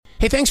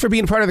Hey, thanks for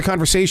being part of the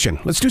conversation.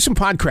 Let's do some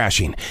pod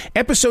crashing.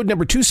 Episode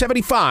number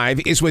 275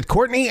 is with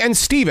Courtney and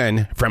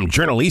Steven from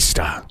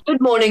Journalista.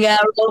 Good morning,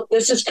 Arrow.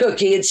 This is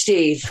Cookie and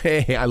Steve.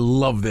 Hey, I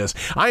love this.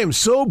 I am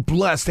so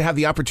blessed to have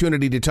the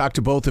opportunity to talk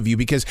to both of you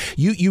because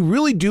you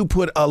really do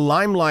put a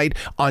limelight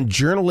on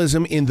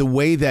journalism in the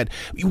way that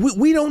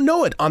we don't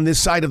know it on this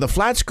side of the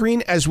flat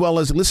screen, as well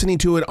as listening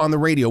to it on the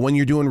radio when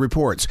you're doing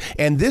reports.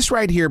 And this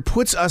right here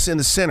puts us in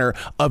the center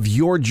of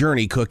your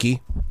journey,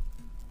 Cookie.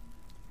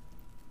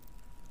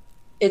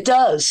 It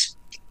does.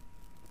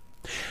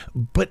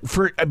 But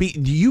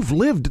you've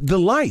lived the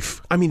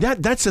life. I mean,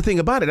 that's the thing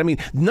about it. I mean,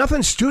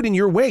 nothing stood in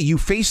your way. You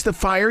faced the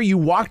fire. You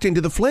walked into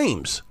the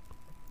flames.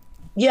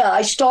 Yeah,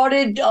 I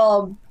started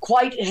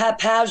quite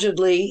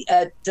haphazardly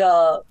at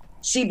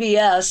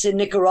CBS in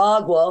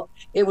Nicaragua.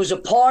 It was a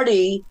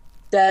party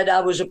that I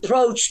was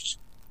approached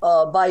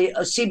by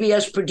a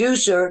CBS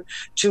producer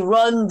to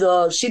run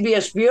the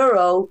CBS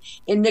bureau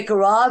in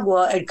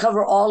Nicaragua and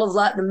cover all of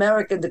Latin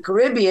America and the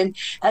Caribbean,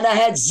 and I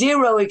had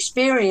zero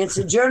experience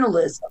in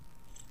journalism.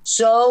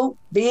 So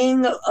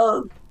being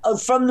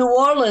from New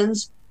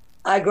Orleans,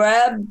 I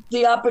grabbed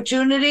the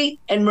opportunity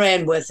and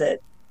ran with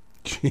it.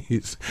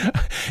 Jeez.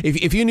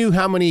 If you knew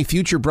how many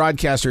future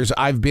broadcasters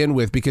I've been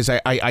with, because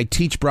I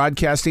teach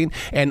broadcasting,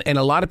 and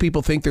a lot of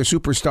people think they're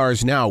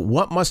superstars now,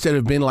 what must it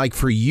have been like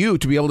for you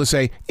to be able to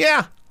say,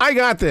 yeah, I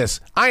got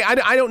this.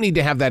 I don't need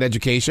to have that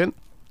education.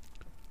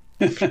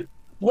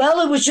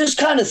 Well, it was just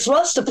kind of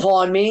thrust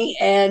upon me.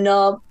 And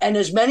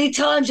as many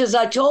times as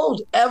I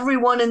told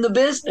everyone in the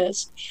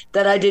business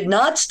that I did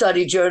not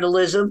study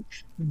journalism,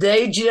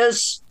 they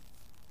just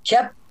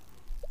kept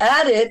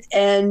at it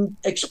and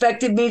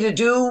expected me to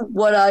do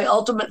what I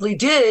ultimately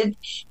did.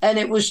 And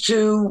it was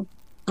to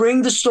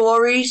bring the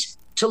stories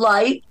to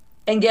light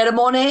and get them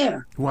on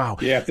air. Wow.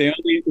 Yeah, if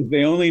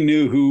they only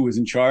knew who was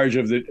in charge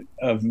of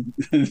journalism.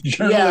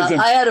 Yeah,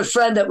 I had a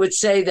friend that would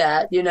say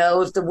that,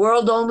 if the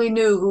world only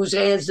knew whose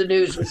hands the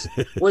news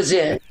was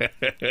in.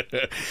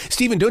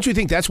 Stephen, don't you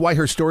think that's why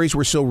her stories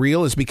were so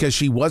real, is because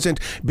she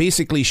wasn't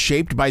basically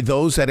shaped by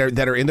those that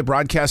are in the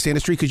broadcast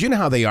industry? Because you know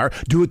how they are.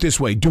 Do it this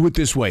way. Do it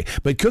this way.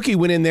 But Cookie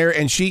went in there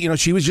and she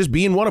was just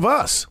being one of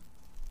us.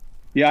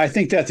 Yeah, I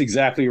think that's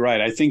exactly right.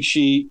 I think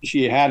she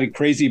had a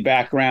crazy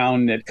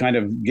background that kind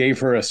of gave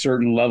her a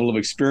certain level of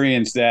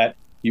experience that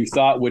you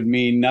thought would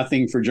mean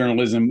nothing for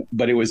journalism,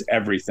 but it was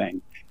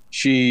everything.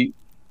 She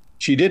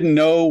didn't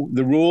know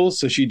the rules,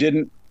 so she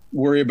didn't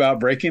worry about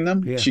breaking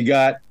them.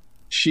 Yeah.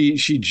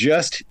 She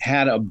just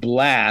had a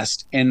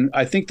blast. And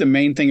I think the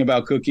main thing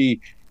about Cookie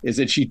is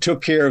that she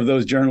took care of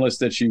those journalists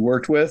that she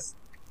worked with.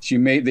 She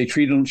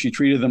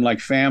treated them like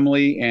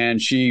family,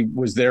 and she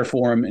was there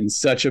for them in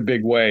such a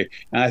big way.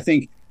 And I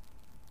think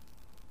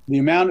the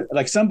amount,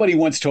 like somebody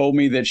once told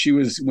me that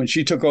when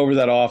she took over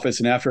that office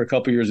and after a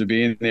couple of years of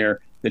being there,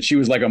 that she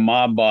was like a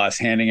mob boss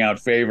handing out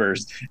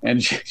favors,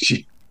 and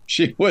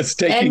she was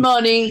taking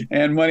money.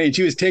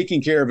 She was taking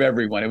care of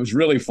everyone. It was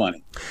really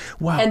funny.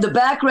 Wow. And the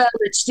background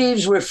that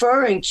Steve's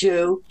referring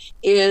to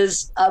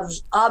is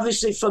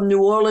obviously from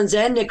New Orleans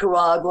and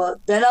Nicaragua.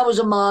 Then I was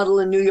a model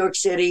in New York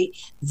City.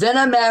 Then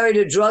I married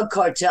a drug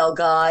cartel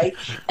guy.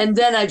 And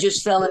then I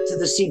just fell into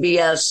the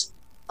CBS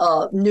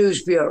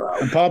News Bureau.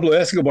 And Pablo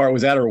Escobar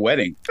was at her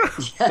wedding.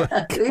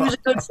 He was a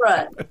good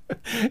friend.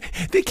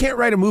 They can't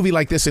write a movie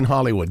like this in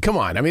Hollywood. Come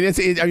on. I mean,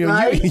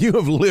 right? you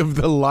have lived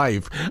the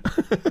life.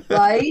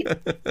 Right?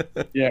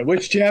 Yeah.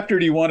 Which chapter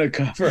do you want to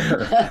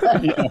cover?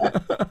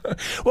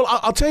 Well,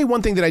 I'll tell you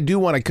one thing that I do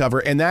want to cover,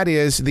 and that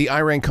is the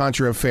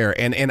Iran-Contra affair.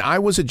 And I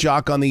was a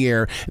jock on the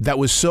air that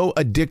was so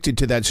addicted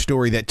to that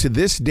story that to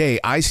this day,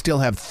 I still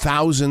have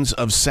thousands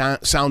of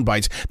sound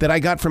bites that I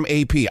got from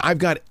AP. I've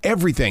got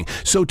everything.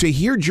 So to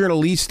hear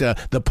Journalista,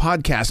 the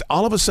podcast,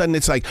 all of a sudden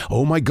it's like,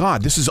 oh my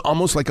God, this is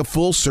almost like a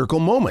full circle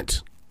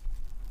moment.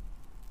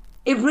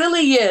 It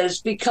really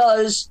is,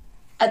 because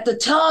at the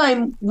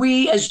time,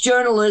 we as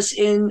journalists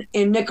in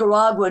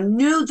Nicaragua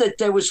knew that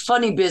there was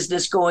funny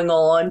business going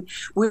on.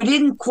 We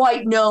didn't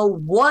quite know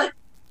what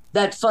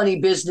that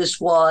funny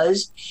business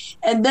was.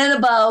 And then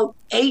about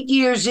 8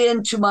 years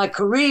into my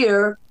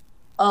career,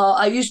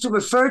 I used to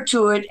refer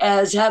to it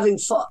as having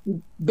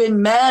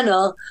been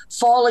manna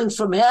falling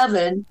from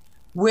heaven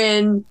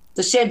when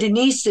the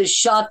Sandinistas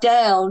shot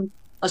down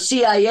a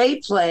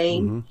CIA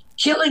plane,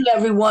 killing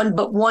everyone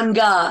but one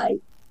guy,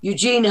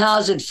 Eugene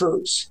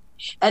Hasenfuss.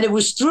 And it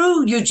was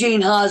through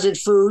Eugene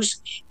Hasenfuss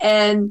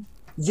and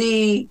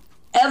the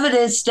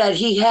evidence that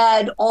he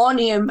had on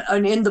him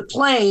and in the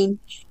plane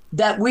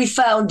that we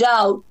found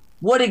out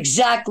what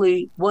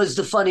exactly was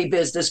the funny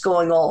business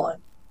going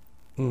on.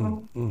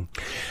 Mm-hmm.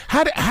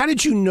 How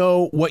did you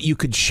know what you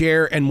could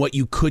share and what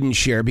you couldn't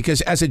share? Because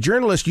as a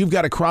journalist, you've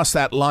got to cross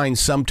that line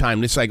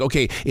sometime. It's like,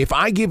 okay, if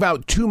I give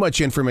out too much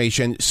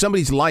information,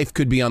 somebody's life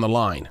could be on the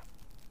line.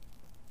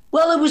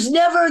 Well, it was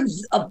never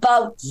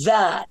about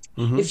that.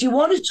 Mm-hmm. If you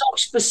want to talk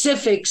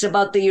specifics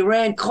about the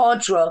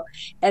Iran-Contra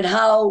and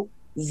how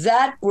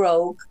that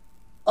broke,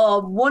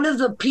 one of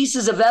the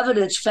pieces of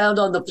evidence found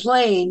on the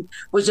plane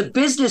was a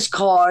business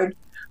card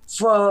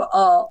for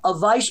a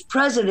vice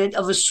president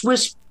of a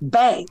Swiss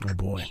bank. Oh,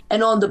 boy.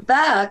 And on the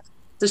back,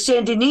 the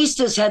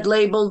Sandinistas had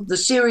labeled the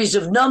series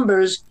of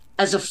numbers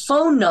as a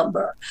phone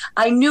number.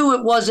 I knew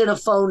it wasn't a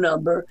phone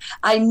number.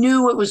 I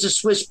knew it was a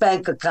Swiss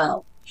bank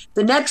account.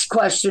 The next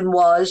question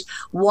was,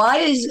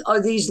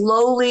 are these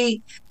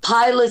lowly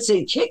pilots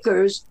and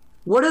kickers,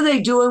 what are they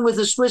doing with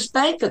a Swiss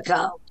bank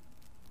account?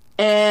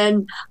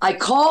 And I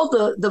called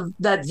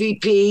that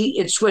VP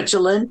in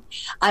Switzerland.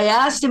 I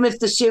asked him if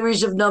the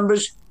series of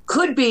numbers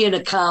could be an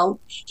account.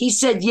 He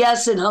said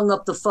yes and hung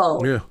up the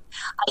phone. Yeah.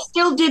 I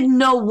still didn't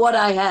know what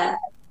I had.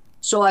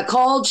 So I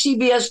called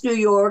CBS New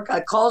York, I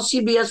called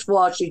CBS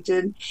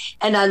Washington,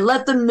 and I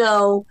let them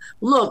know,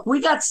 look,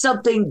 we got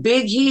something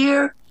big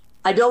here.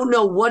 I don't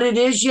know what it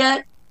is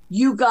yet.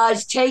 You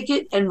guys take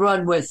it and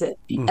run with it.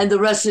 And the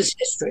rest is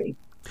history.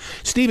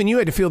 Stephen, you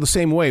had to feel the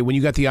same way when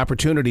you got the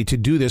opportunity to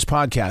do this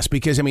podcast,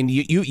 because, I mean,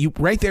 you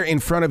right there in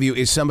front of you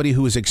is somebody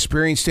who has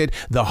experienced it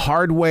the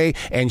hard way,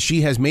 and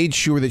she has made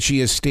sure that she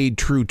has stayed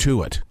true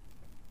to it.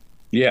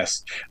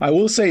 Yes. I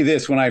will say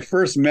this. When I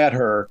first met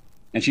her,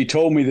 and she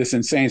told me this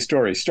insane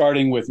story,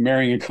 starting with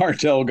marrying a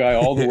cartel guy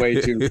all the way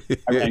to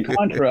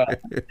Iran-Contra.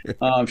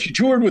 She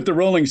toured with the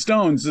Rolling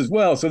Stones as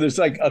well. So there's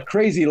like a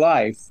crazy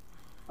life.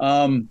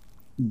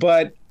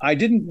 But I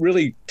didn't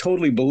really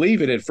totally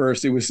believe it at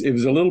first. It was a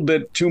little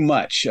bit too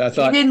much. I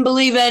thought you didn't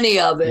believe any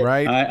of it.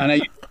 Right.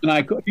 I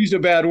used a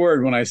bad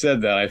word when I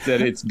said that. I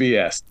said it's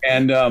BS.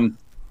 And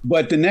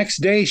but the next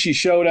day she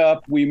showed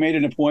up. We made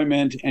an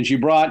appointment, and she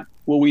brought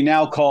what we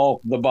now call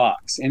the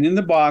box. And in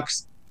the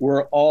box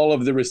were all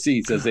of the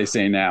receipts, as they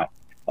say now.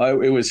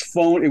 It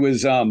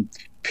was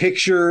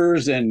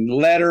pictures and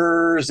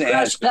letters and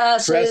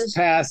press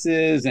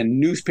passes and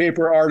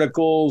newspaper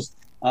articles,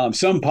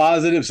 some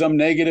positive, some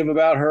negative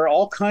about her,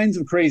 all kinds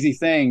of crazy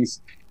things.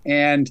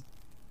 And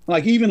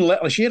like she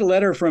had a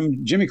letter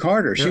from Jimmy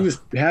Carter. She was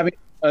having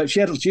she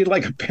had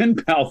like a pen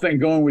pal thing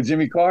going with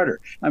Jimmy Carter.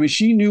 I mean,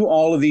 she knew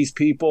all of these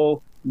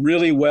people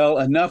really well,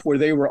 enough where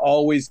they were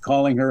always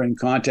calling her and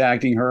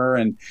contacting her,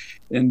 and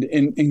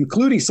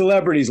including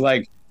celebrities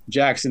like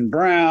Jackson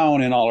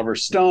Browne and Oliver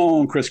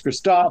Stone, Chris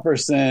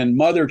Christopherson,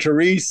 Mother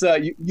Teresa,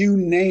 you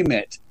name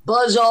it.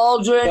 Buzz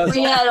Aldrin,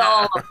 we had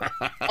all of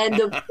them. And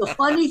the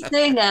funny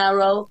thing,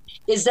 Arrow,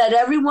 is that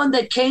everyone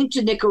that came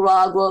to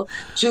Nicaragua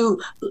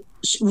to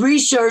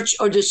research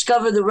or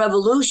discover the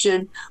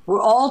revolution were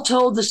all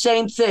told the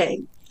same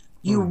thing.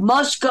 You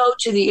must go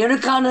to the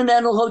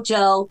Intercontinental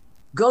Hotel,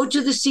 go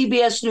to the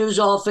CBS News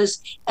office,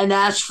 and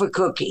ask for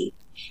Cookie.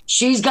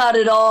 She's got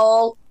it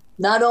all,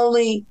 not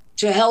only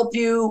to help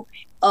you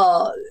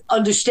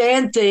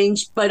understand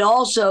things, but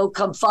also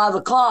come 5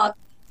 o'clock,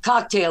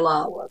 cocktail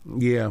hour.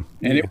 Yeah.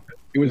 And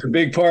it was a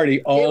big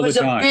party all the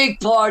time. It was a big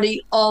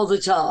party all the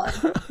time.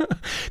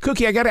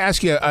 Cookie, I got to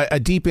ask you a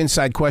deep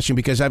inside question,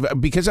 because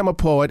I'm a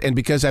poet, and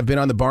because I've been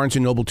on the Barnes &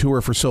 Noble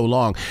tour for so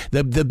long.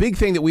 The big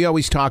thing that we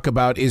always talk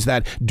about is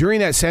that during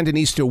that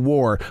Sandinista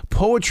war,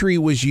 poetry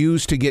was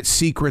used to get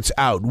secrets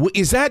out.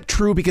 Is that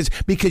true?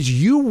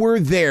 Because you were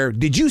there.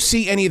 Did you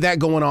see any of that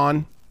going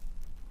on?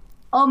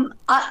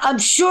 I'm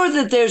sure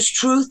that there's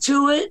truth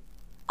to it.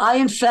 I,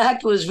 in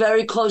fact, was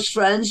very close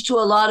friends to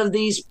a lot of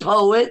these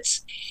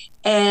poets,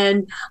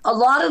 and a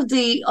lot of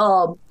the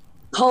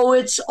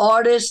poets,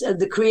 artists, and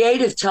the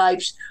creative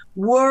types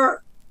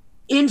were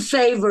in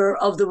favor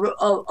of the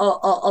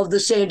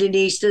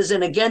Sandinistas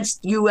and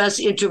against U.S.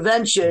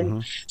 intervention. Mm-hmm.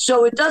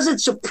 So it doesn't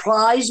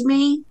surprise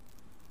me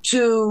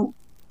to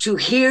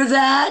hear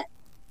that.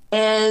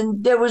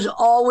 And there was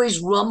always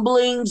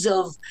rumblings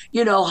of,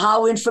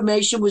 how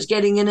information was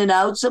getting in and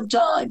out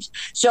sometimes.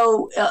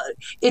 So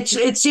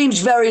it seems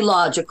very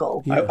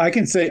logical. Yeah. I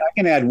can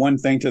add one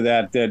thing to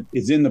that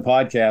is in the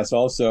podcast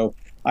also.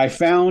 I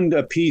found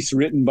a piece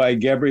written by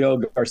Gabriel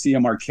Garcia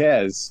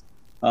Marquez.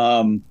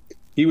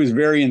 He was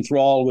very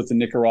enthralled with the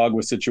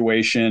Nicaragua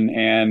situation,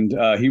 and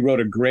he wrote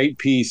a great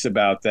piece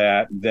about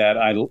that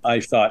I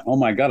thought, oh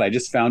my God, I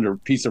just found a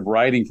piece of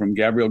writing from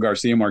Gabriel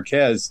Garcia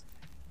Marquez.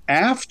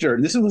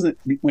 This wasn't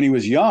when he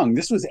was young.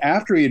 This was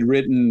after he had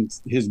written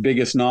his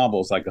biggest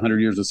novels, like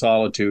 100 Years of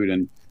Solitude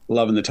and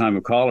Love in the Time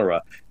of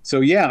Cholera. So,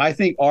 yeah, I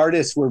think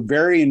artists were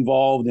very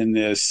involved in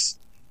this.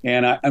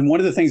 And one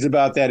of the things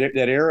about that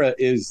era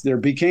is there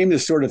became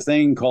this sort of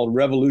thing called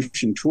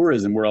revolution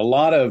tourism, where a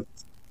lot of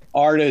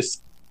artists,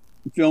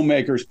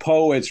 filmmakers,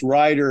 poets,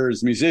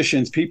 writers,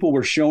 musicians, people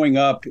were showing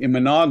up in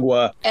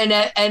Managua and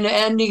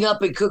ending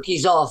up in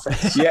Cookie's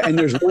office. Yeah, and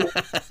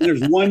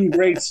there's one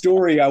great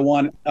story I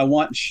want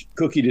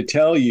Cookie to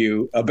tell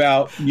you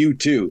about you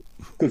too.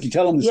 Cookie,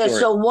 tell them the story. Yeah,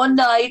 so one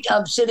night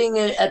I'm sitting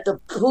at the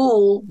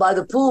pool, by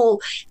the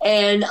pool,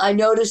 and I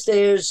noticed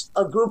there's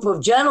a group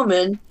of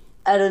gentlemen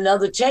at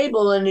another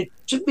table, and it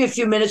took me a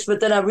few minutes, but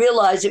then I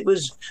realized it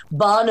was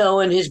Bono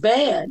and his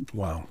band.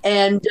 Wow.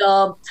 And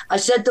I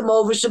sent them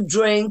over some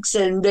drinks,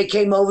 and they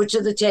came over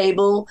to the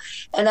table,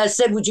 and I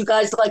said, would you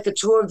guys like a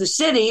tour of the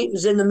city? It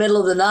was in the middle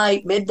of the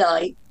night,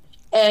 midnight.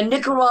 And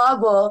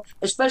Nicaragua,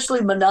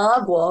 especially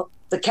Managua,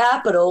 the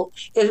capital,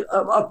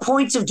 are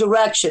points of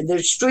direction.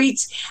 Their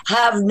streets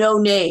have no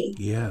name.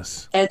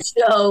 Yes. And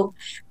so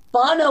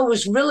Bono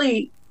was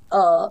really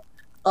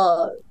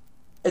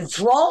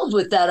enthralled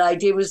with that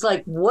idea. It was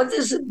like,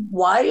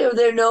 why are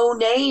there no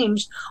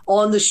names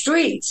on the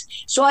streets?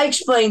 So I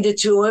explained it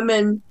to him,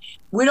 and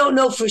we don't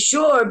know for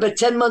sure, but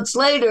 10 months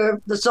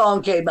later, the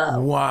song came out.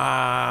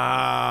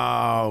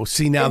 Wow.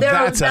 See, now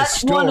that's a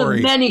story. One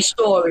of many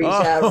stories,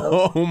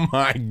 Arrow. Oh,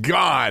 my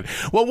God.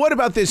 Well, what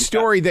about this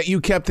story that you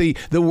kept the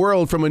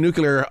world from a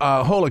nuclear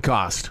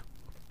holocaust?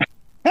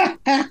 Yeah,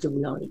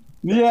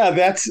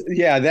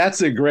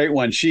 that's a great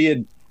one.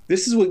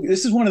 This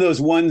is one of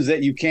those ones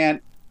that you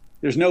can't,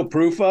 there's no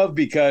proof of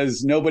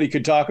because nobody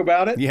could talk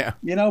about it. Yeah.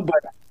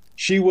 But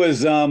she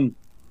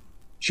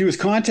was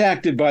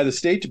contacted by the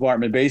State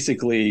Department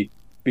basically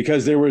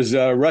because there was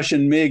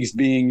Russian MiGs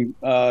being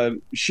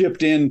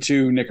shipped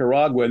into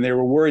Nicaragua, and they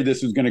were worried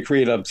this was going to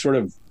create a sort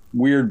of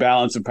weird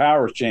balance of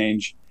power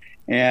change.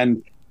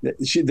 And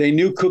they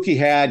knew Cookie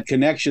had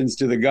connections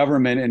to the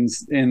government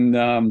in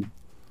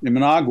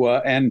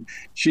Managua, and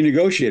she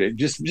negotiated.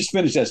 Just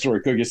finish that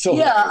story, Cookie. It's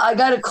so I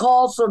got a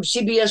call from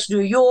CBS New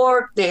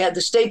York. They had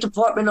the State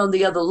Department on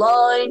the other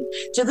line.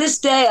 To this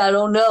day, I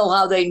don't know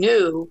how they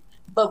knew,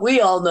 but we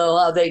all know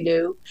how they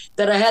knew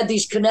that I had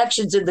these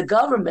connections in the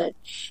government.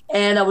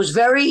 And I was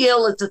very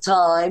ill at the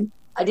time.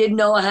 I didn't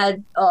know I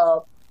had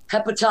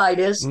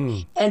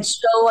hepatitis. And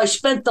so I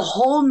spent the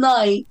whole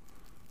night,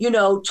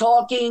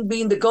 talking,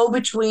 being the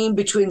go-between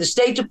between the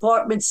State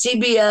Department,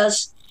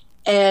 CBS,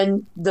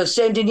 and the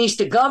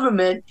Sandinista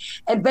government,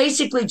 and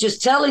basically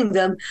just telling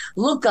them,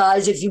 look,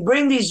 guys, if you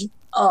bring these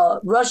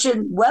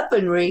Russian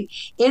weaponry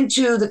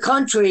into the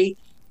country,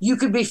 you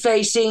could be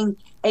facing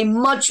a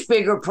much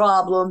bigger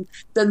problem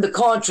than the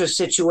Contra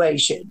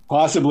situation.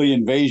 Possibly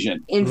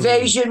invasion.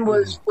 Invasion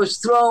was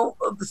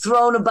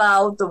thrown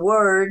about, the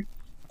word.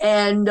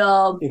 And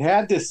it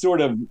had this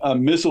sort of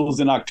missiles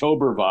in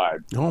October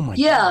vibe. Oh, my God.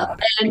 Yeah,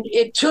 and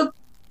it took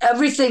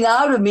everything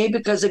out of me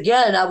because,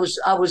 again, I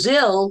was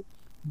ill.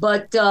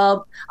 But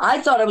I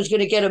thought I was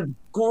going to get a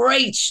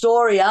great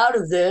story out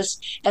of this.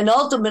 And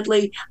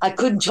ultimately, I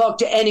couldn't talk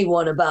to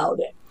anyone about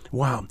it.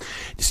 Wow.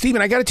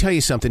 Stephen, I got to tell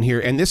you something here.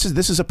 And this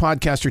is a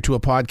podcaster to a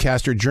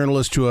podcaster,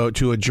 journalist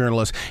to a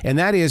journalist. And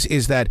that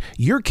is that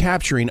you're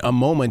capturing a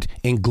moment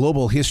in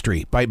global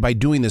history by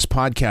doing this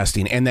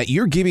podcasting, and that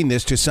you're giving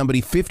this to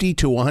somebody 50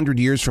 to 100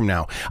 years from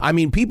now. I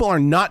mean, people are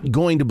not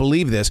going to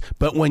believe this,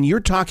 but when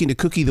you're talking to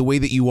Cookie the way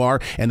that you are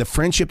and the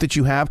friendship that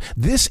you have,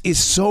 this is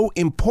so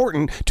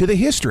important to the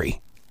history.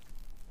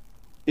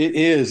 It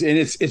is. And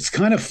it's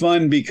kind of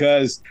fun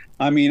because,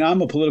 I'm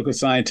a political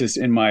scientist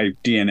in my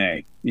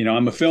DNA.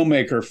 I'm a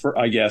filmmaker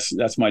I guess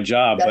that's my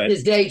job. That's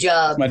his day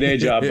job. It's my day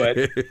job. But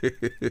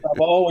I've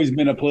always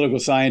been a political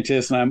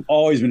scientist, and I've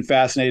always been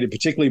fascinated,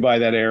 particularly by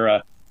that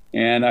era.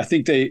 And I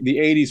think the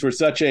 80s were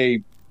such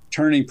a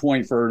turning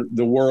point for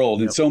the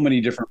world in so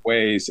many different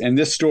ways. And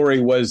this story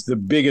was the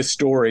biggest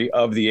story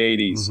of the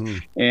 80s.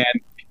 Mm-hmm.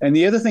 And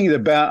the other thing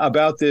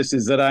about this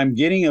is that I'm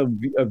getting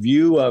a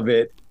view of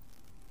it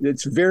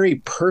that's very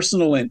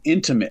personal and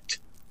intimate.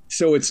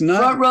 So it's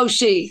not front row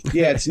seat.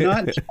 Yeah, it's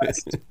not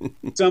just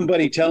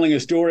somebody telling a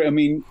story.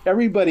 Not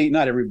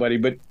everybody,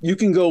 but you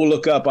can go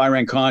look up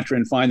Iran-Contra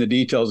and find the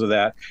details of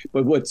that.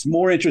 But what's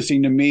more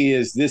interesting to me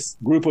is this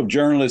group of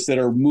journalists that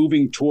are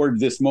moving toward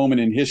this moment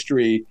in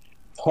history,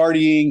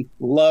 partying,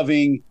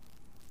 loving,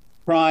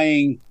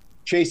 crying,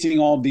 chasing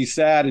all these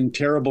sad and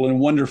terrible and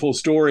wonderful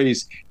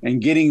stories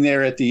and getting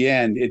there at the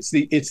end. It's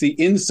the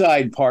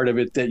inside part of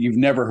it that you've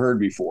never heard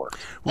before.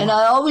 And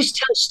I always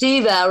tell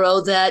Steve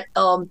Arrow that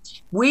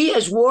we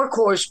as war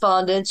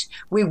correspondents,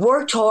 we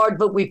worked hard,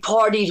 but we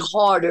partied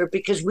harder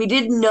because we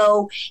didn't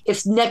know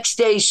if next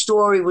day's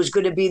story was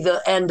going to be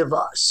the end of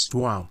us.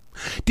 Wow.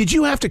 Did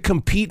you have to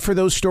compete for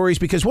those stories?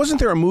 Because wasn't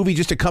there a movie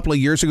just a couple of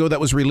years ago that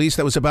was released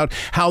that was about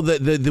how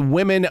the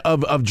women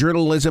of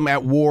journalism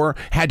at war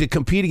had to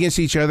compete against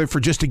each other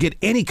just to get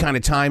any kind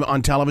of time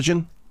on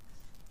television?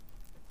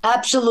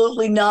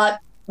 Absolutely not.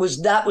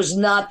 That was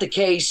not the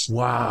case.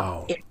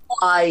 Wow. In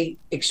my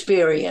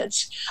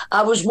experience.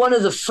 I was one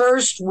of the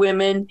first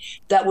women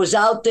that was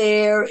out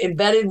there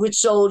embedded with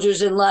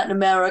soldiers in Latin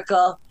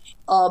America.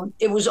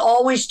 It was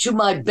always to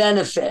my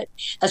benefit.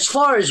 As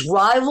far as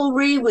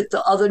rivalry with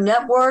the other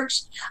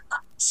networks,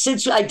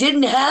 since I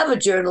didn't have a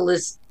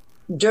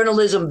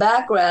journalism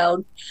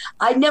background,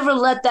 I never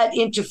let that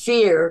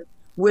interfere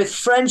with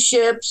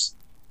friendships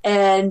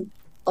and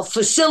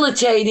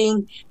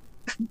facilitating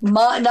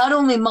not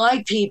only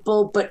my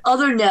people, but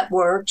other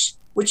networks,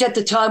 which at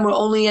the time were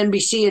only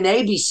NBC and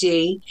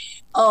ABC,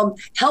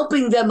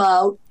 helping them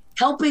out,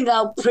 helping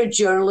out print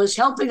journalists,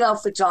 helping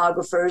out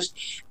photographers,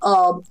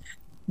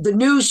 the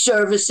news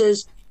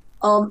services.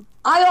 I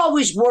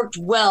always worked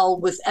well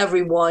with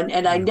everyone,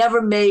 and I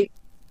never made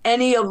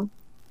any of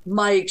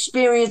my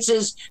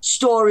experiences,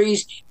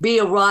 stories, be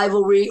a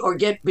rivalry or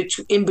get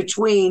in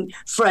between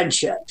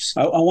friendships.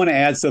 I want to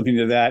add something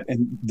to that,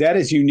 and that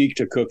is unique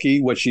to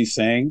Cookie, what she's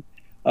saying.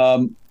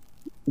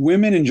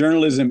 women in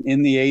journalism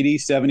in the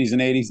 80s, 70s,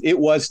 and 80s, it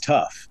was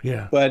tough.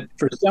 Yeah. But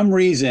for some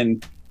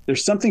reason,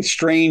 there's something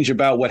strange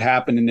about what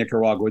happened in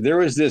Nicaragua. There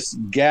was this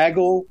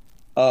gaggle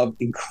of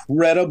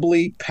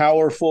incredibly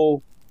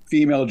powerful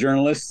female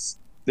journalists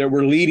that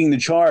were leading the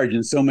charge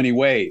in so many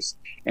ways.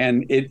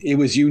 And it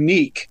was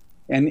unique.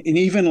 And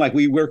even like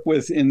we work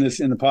with in the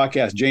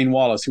podcast, Jane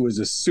Wallace, who was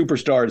a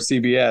superstar at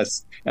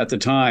CBS at the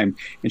time,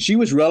 and she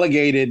was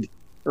relegated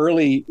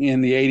early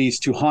in the 80s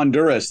to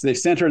Honduras. They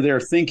sent her there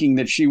thinking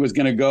that she was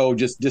going to go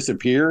just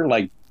disappear,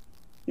 like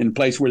in a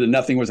place where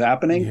nothing was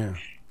happening. Yeah.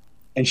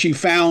 And she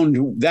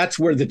found that's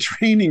where the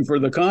training for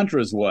the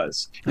Contras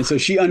was. And so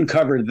she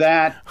uncovered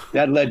that.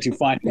 That led to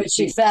finding. And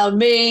she found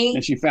me.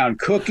 And she found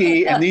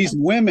Cookie. And these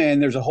women,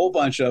 there's a whole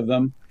bunch of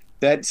them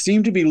that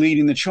seem to be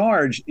leading the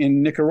charge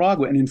in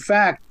Nicaragua. And in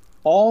fact,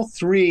 all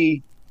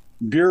three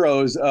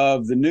bureaus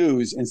of the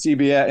news and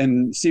CBS,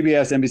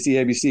 NBC,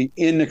 ABC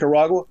in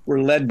Nicaragua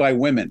were led by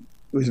women.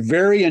 It was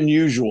very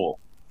unusual.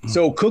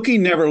 So Cookie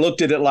never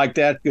looked at it like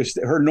that because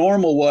her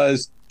normal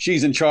was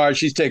she's in charge,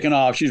 she's taking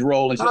off, she's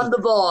rolling. I'm the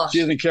boss. She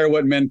doesn't care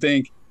what men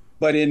think.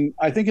 But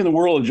I think in the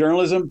world of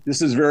journalism,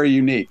 this is very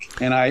unique.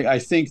 And I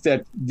think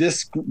that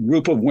this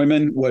group of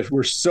women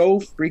were so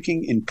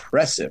freaking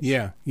impressive.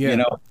 Yeah, yeah. You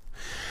know,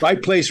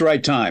 right place,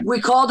 right time.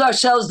 We called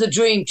ourselves the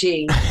Dream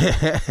Team.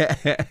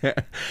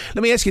 Let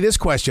me ask you this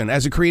question.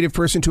 As a creative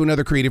person to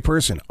another creative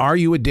person, are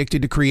you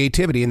addicted to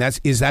creativity? And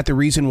is that the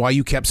reason why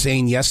you kept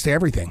saying yes to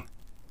everything?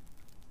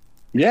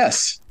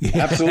 Yes,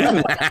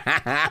 absolutely.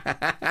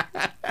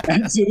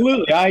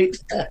 Absolutely.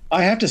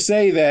 I have to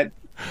say that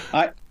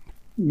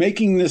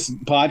making this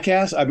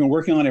podcast, I've been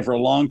working on it for a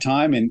long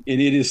time, and it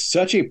is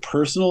such a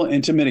personal,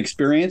 intimate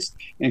experience.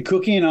 And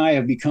Cookie and I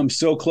have become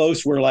so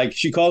close. We're like,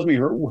 she calls me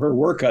her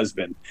work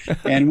husband,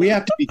 and we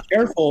have to be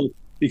careful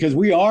because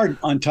we are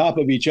on top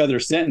of each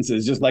other's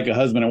sentences, just like a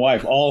husband and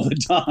wife all the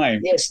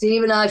time. Yeah,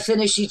 Steve and I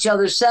finish each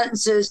other's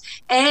sentences,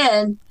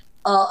 and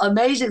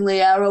amazingly,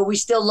 Arrow, we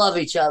still love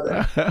each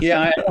other.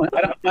 Yeah, I'm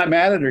not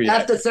mad at her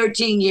yet. After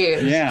 13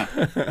 years. Yeah.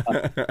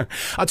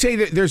 I'll tell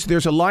you that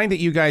there's a line that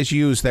you guys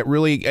use that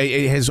really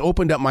it has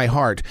opened up my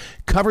heart.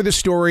 Cover the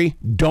story,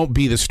 don't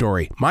be the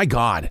story. My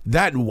God,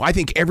 I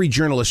think every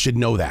journalist should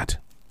know that.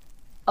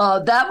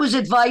 That was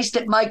advice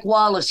that Mike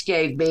Wallace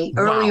gave me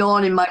early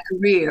on in my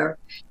career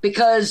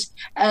because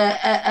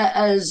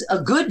as a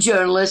good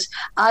journalist,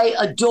 I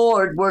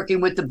adored working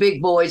with the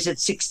big boys at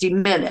 60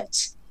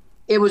 Minutes.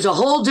 It was a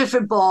whole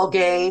different ball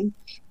game,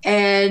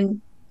 and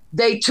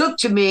they took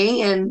to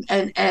me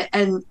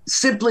and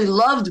simply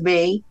loved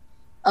me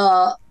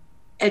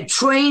and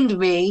trained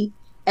me,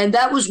 and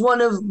that was one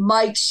of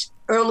Mike's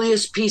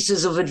earliest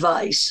pieces of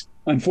advice.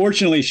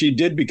 Unfortunately, she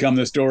did become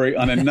the story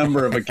on a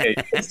number of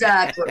occasions.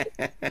 Exactly.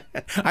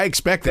 I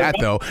expect that,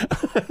 though.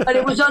 But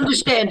it was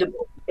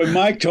understandable. But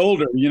Mike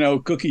told her,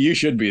 Cookie, you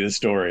should be the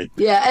story.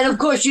 Yeah, and of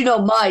course,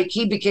 Mike,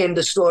 he became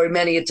the story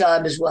many a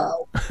time as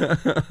well.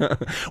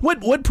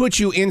 What put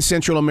you in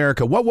Central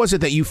America? What was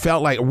it that you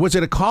felt like? Was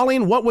it a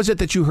calling? What was it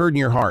that you heard in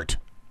your heart?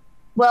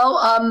 Well,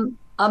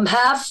 I'm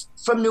half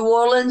from New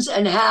Orleans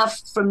and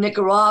half from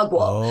Nicaragua.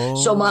 Oh.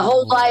 So my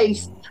whole life,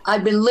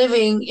 I've been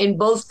living in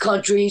both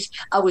countries.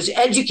 I was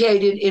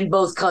educated in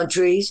both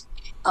countries.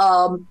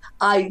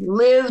 I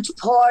lived,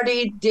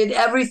 partied, did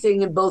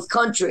everything in both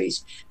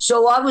countries.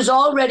 So I was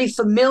already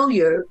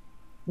familiar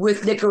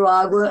with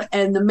Nicaragua.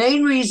 And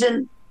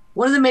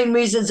one of the main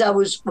reasons I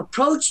was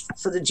approached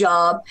for the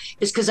job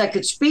is because I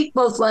could speak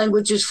both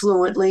languages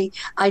fluently.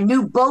 I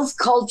knew both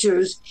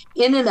cultures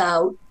in and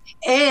out.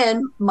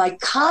 And my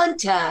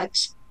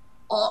contacts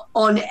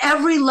on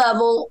every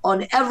level,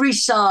 on every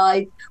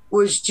side,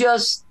 was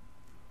just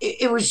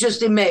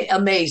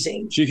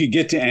amazing. She could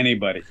get to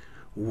anybody.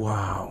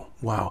 Wow.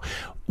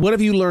 What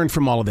have you learned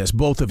from all of this,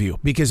 both of you?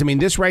 Because,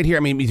 this right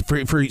here,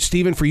 for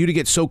Stephen, for you to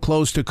get so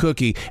close to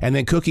Cookie, and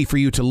then Cookie for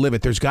you to live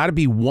it, there's got to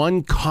be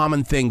one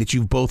common thing that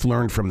you've both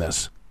learned from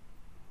this.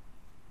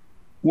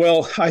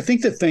 Well, I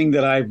think the thing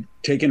that I've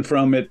taken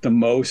from it the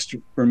most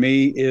for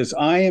me is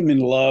I am in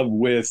love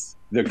with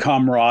the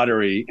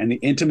camaraderie and the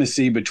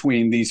intimacy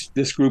between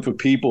this group of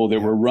people that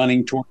were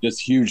running toward this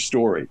huge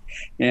story.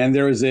 And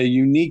there is a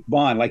unique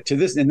bond like to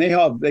this, and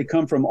they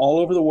come from all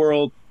over the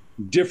world,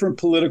 different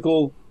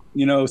political,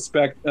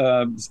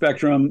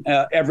 spectrum,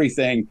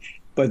 everything,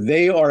 but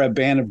they are a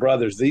band of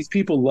brothers. These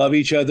people love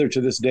each other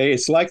to this day.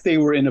 It's like they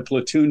were in a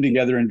platoon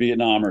together in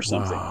Vietnam or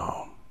something.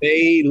 Wow.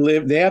 They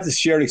have this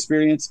shared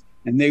experience,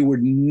 and they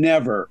would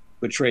never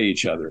betray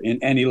each other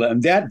in any level.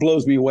 And that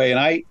blows me away. And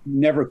I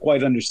never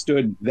quite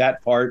understood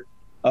that part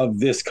of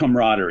this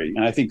camaraderie.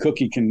 And I think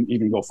Cookie can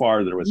even go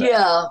farther with that.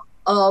 Yeah.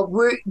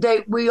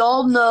 We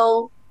all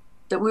know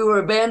that we were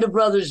a band of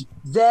brothers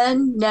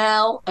then,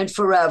 now, and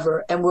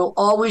forever, and we'll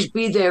always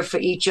be there for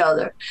each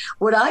other.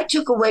 What I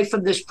took away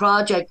from this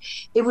project,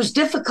 it was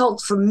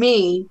difficult for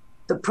me,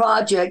 the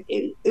project,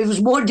 it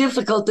was more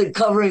difficult than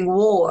covering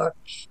war,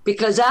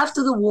 because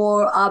after the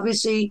war,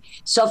 obviously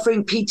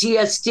suffering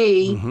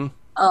PTSD,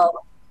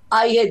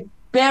 I had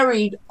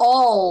buried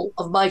all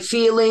of my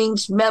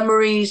feelings,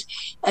 memories,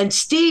 and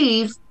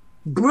Steve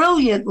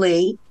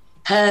brilliantly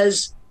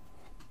has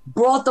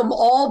brought them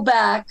all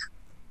back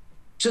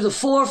to the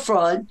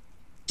forefront.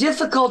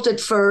 Difficult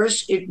at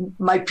first,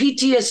 my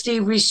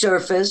PTSD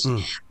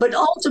resurfaced, but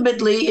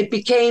ultimately it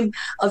became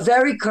a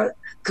very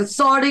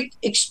cathartic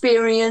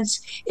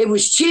experience. It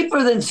was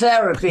cheaper than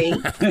therapy,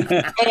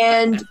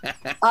 and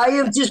I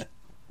have just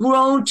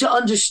grown to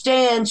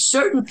understand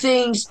certain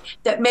things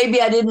that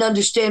maybe I didn't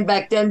understand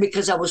back then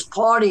because I was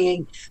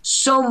partying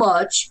so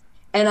much,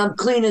 and I'm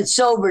clean and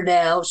sober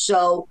now,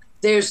 so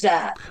there's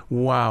that.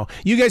 Wow.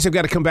 You guys have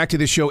got to come back to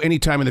this show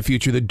anytime in the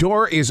future. The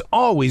door is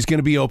always going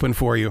to be open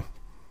for you.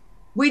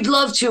 We'd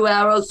love to,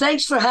 Arrow.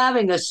 Thanks for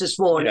having us this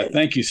morning. Yeah,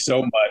 thank you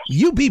so much.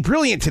 You be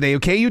brilliant today,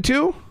 okay, you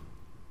two?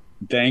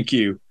 Thank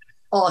you.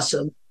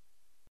 Awesome.